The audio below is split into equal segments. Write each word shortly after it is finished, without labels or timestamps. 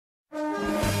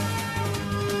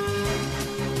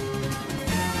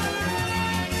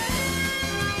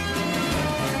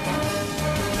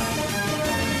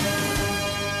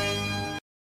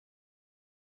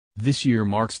This year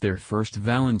marks their first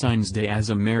Valentine's Day as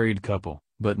a married couple,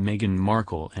 but Meghan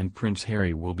Markle and Prince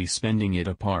Harry will be spending it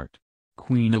apart.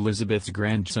 Queen Elizabeth's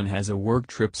grandson has a work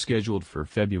trip scheduled for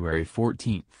February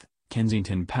 14,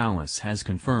 Kensington Palace has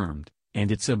confirmed,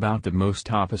 and it's about the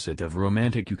most opposite of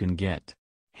romantic you can get.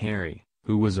 Harry,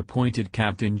 who was appointed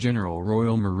Captain General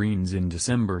Royal Marines in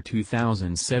December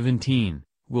 2017,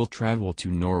 will travel to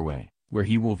Norway, where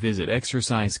he will visit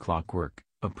Exercise Clockwork,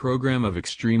 a program of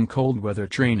extreme cold weather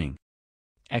training.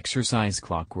 Exercise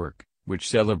Clockwork, which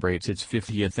celebrates its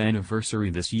 50th anniversary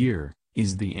this year,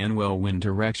 is the annual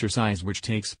winter exercise which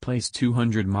takes place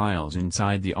 200 miles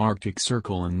inside the Arctic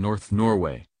Circle in North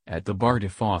Norway, at the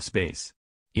Bardufoss base.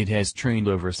 It has trained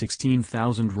over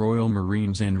 16,000 Royal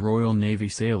Marines and Royal Navy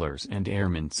sailors and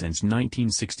airmen since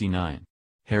 1969.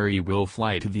 Harry will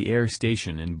fly to the air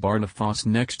station in Bardufoss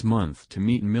next month to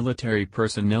meet military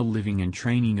personnel living and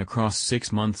training across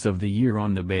 6 months of the year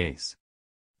on the base.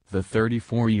 The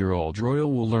 34-year-old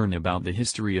royal will learn about the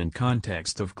history and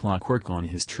context of clockwork on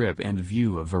his trip and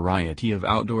view a variety of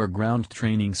outdoor ground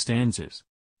training stances.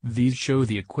 These show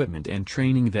the equipment and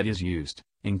training that is used,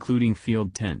 including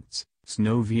field tents,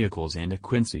 snow vehicles and a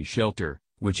Quincy shelter,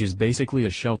 which is basically a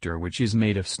shelter which is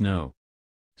made of snow.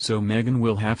 So Meghan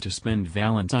will have to spend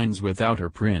Valentine's without her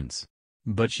prince.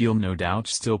 But she'll no doubt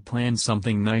still plan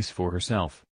something nice for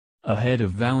herself. Ahead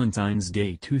of Valentine's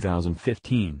Day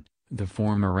 2015, the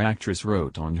former actress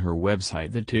wrote on her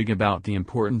website that TIG about the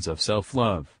importance of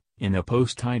self-love. In a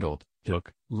post titled,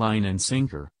 "Hook, Line and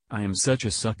Sinker, I am such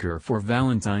a sucker for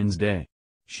Valentine's Day."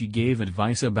 She gave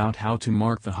advice about how to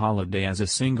mark the holiday as a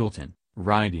singleton,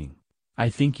 writing, "I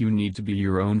think you need to be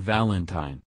your own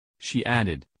Valentine." She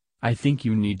added, "I think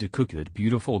you need to cook that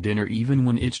beautiful dinner even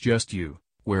when it's just you,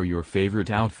 wear your favorite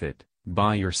outfit,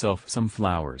 buy yourself some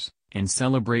flowers, and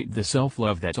celebrate the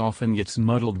self-love that often gets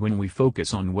muddled when we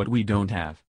focus on what we don't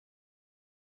have."